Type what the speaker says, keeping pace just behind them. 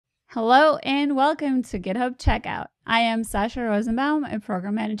Hello and welcome to GitHub Checkout. I am Sasha Rosenbaum, a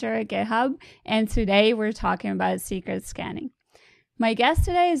program manager at GitHub, and today we're talking about secret scanning. My guest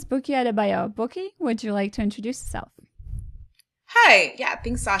today is Bukky Adebayo. Bukky, would you like to introduce yourself? Hi,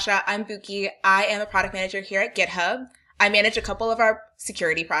 thanks, Sasha. I'm Bukky. I am a product manager here at GitHub. I manage a couple of our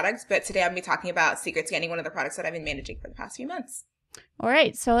security products, but today I'm going to be talking about secret scanning, one of the products that I've been managing for the past few months. All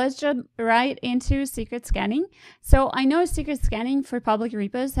right, so let's jump right into secret scanning. So I know secret scanning for public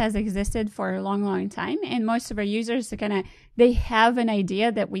repos has existed for a long time, and most of our users they have an idea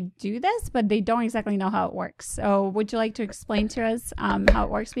that we do this, but they don't exactly know how it works. So would you like to explain to us how it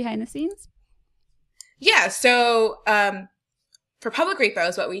works behind the scenes? Yeah, so for public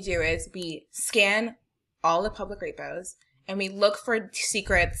repos, what we do is we scan all the public repos and we look for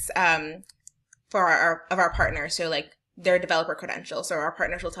secrets for our partners. So like their developer credentials. So our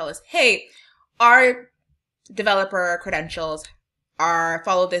partners will tell us, hey, our developer credentials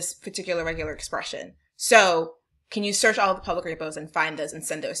follow this particular regular expression. So can you search all the public repos and find those and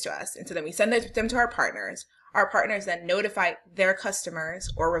send those to us? And so then we send them to our partners. Our partners then notify their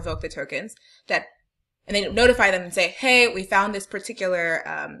customers or revoke the tokens and they notify them and say, hey, we found this particular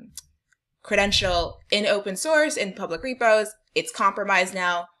credential in open source in public repos. It's compromised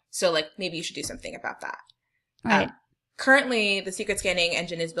now. So like maybe you should do something about that. Right. Currently, the secret scanning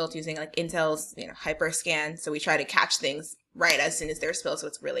engine is built using like Intel's, HyperScan. So we try to catch things right as soon as they're spilled. So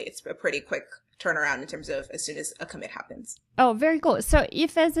it's a pretty quick turnaround in terms of as soon as a commit happens. Oh, very cool. So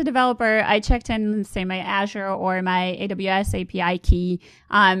if as a developer, I checked in, say, my Azure or my AWS API key,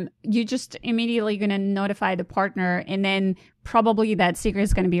 you just immediately going to notify the partner, and then probably that secret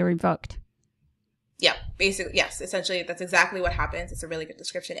is going to be revoked. Yeah, basically, yes. Essentially, that's exactly what happens. It's a really good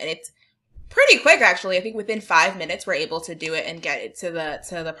description, and it's pretty quick, actually. I think within 5 minutes, we're able to do it and get it to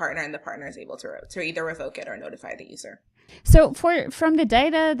the partner, and the partner is able to either revoke it or notify the user. So from the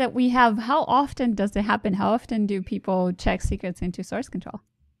data that we have, how often does it happen? How often do people check secrets into source control?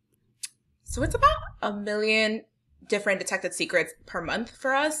 So it's about 1 million different detected secrets per month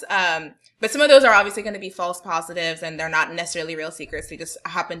for us. But some of those are obviously going to be false positives, and they're not necessarily real secrets. They just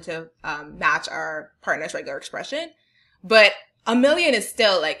happen to match our partner's regular expression. But 1 million is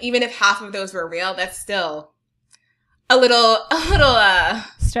still, like, even if half of those were real, that's still a little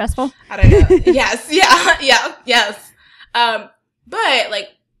stressful. I don't know. Yes. Yes. But like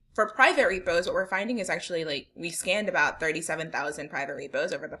for private repos, what we're finding is actually like we scanned about 37,000 private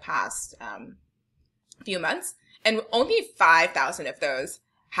repos over the past few months, and only 5,000 of those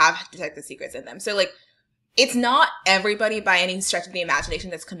have detected secrets in them. So like it's not everybody by any stretch of the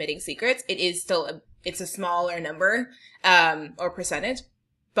imagination that's committing secrets. It is still it's a smaller number or percentage,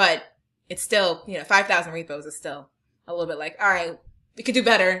 but it's still 5,000 repos is still a little bit like, all right, we could do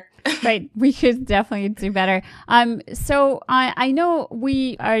better. Right. We could definitely do better. So I know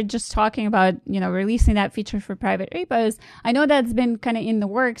we are just talking about, releasing that feature for private repos. I know that's been kind of in the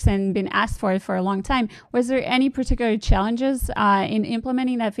works and been asked for a long time. Was there any particular challenges in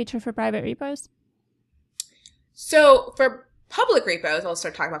implementing that feature for private repos? So for public repos, I'll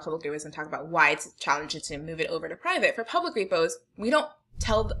start talking about public repos and talk about why it's challenging to move it over to private. For public repos, we don't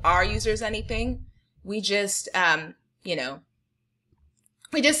tell our users anything. We just,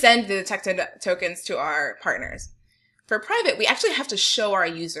 we just send the detected tokens to our partners. For private, we actually have to show our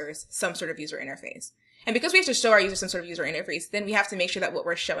users some sort of user interface. And because we have to show our users some sort of user interface, then we have to make sure that what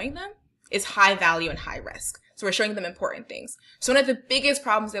we're showing them is high value and high risk. So we're showing them important things. So one of the biggest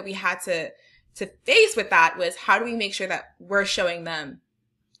problems that we had to face with that was how do we make sure that we're showing them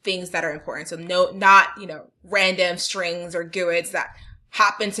things that are important? So not random strings or GUIDs that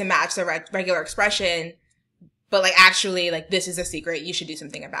happen to match the regular expression, but like actually like this is a secret, you should do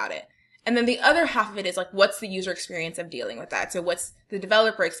something about it. And then the other half of it is like, what's the user experience of dealing with that? So what's the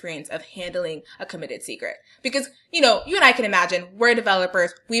developer experience of handling a committed secret? Because, you and I can imagine we're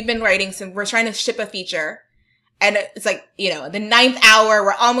developers. We've been we're trying to ship a feature, and it's like, the 9th hour,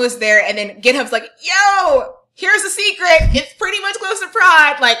 we're almost there. And then GitHub's like, yo, here's a secret. It's pretty much close to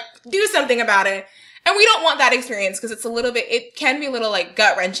prod. Like, do something about it. And we don't want that experience because it can be a little like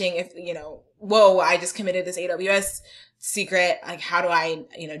gut wrenching if, whoa, I just committed this AWS secret. Like, how do I,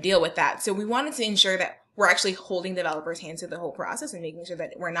 deal with that? So we wanted to ensure that we're actually holding developers' hands through the whole process and making sure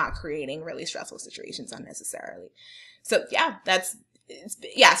that we're not creating really stressful situations unnecessarily. So yeah,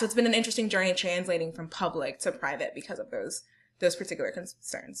 so it's been an interesting journey translating from public to private because of those particular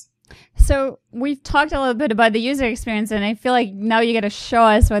concerns. So we've talked a little bit about the user experience, and I feel like now you got to show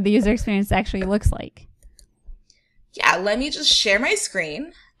us what the user experience actually looks like. Yeah, let me just share my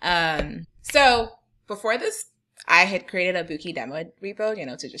screen. So before this, I had created a Bukky demo repo,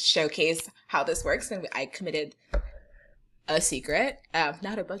 to just showcase how this works. And I committed a secret,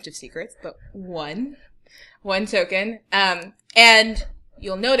 not a bunch of secrets, but one token. And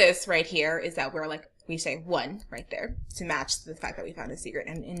you'll notice right here is that we say 1 right there to match the fact that we found a secret.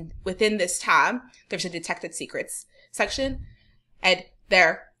 And within this tab, there's a detected secrets section. And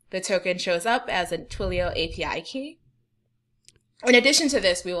there, the token shows up as a Twilio API key. In addition to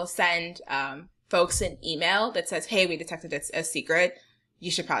this, we will send folks an email that says, hey, we detected a secret. You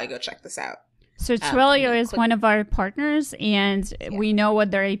should probably go check this out. So Twilio is one of our partners, and we know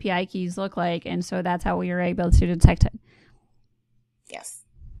what their API keys look like, and so that's how we are able to detect it. Yes.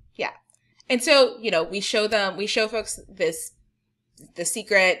 Yeah. And so, we show folks the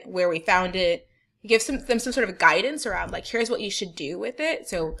secret, where we found it. We give them some sort of guidance around, here's what you should do with it.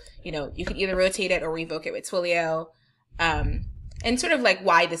 So, you can either rotate it or revoke it with Twilio, and sort of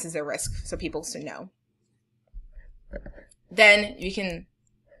why this is a risk so people should know. Then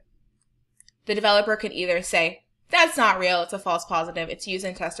the developer can either say, that's not real, it's a false positive, it's use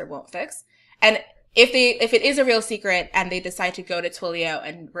and test or won't fix. And if it is a real secret and they decide to go to Twilio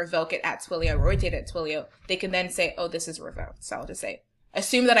and revoke it at Twilio, or rotate it at Twilio, they can then say, oh, this is revoked. So I'll just say,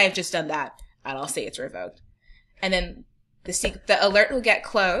 assume that I've just done that, and I'll say it's revoked. And then the alert will get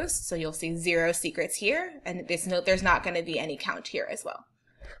closed, so you'll see 0 secrets here, and there's not going to be any count here as well.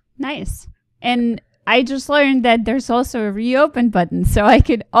 Nice. And I just learned that there's also a reopen button, so I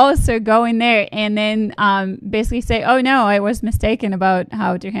could also go in there and then basically say, oh no, I was mistaken about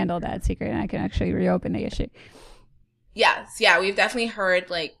how to handle that secret, and I can actually reopen the issue. Yes, yeah, we've definitely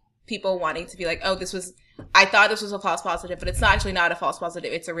heard people wanting to be oh, I thought this was a false positive, but it's actually not a false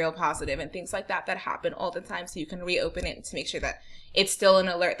positive, it's a real positive, and things like that happen all the time, so you can reopen it to make sure that it's still an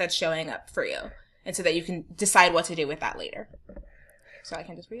alert that's showing up for you, and so that you can decide what to do with that later. So I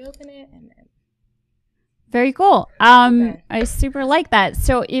can just reopen it and then... Very cool. I super like that.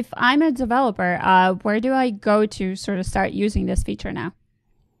 So if I'm a developer, where do I go to sort of start using this feature now?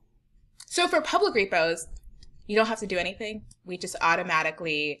 So for public repos, you don't have to do anything. We just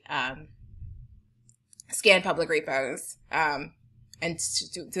automatically scan public repos and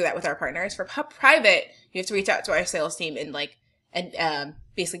do that with our partners. For private, you have to reach out to our sales team and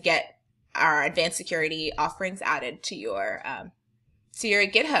basically get our advanced security offerings added to your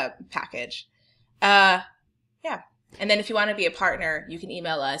GitHub package. Yeah. And then if you want to be a partner, you can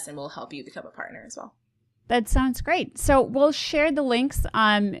email us and we'll help you become a partner as well. That sounds great. So we'll share the links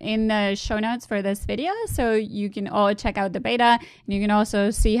in the show notes for this video, so you can all check out the beta, and you can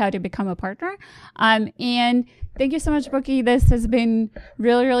also see how to become a partner. And thank you so much, Bukky. This has been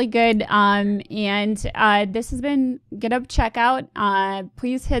really, really good. And this has been GitHub Checkout.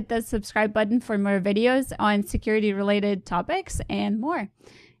 Please hit the subscribe button for more videos on security-related topics and more.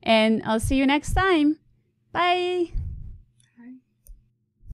 And I'll see you next time. Bye.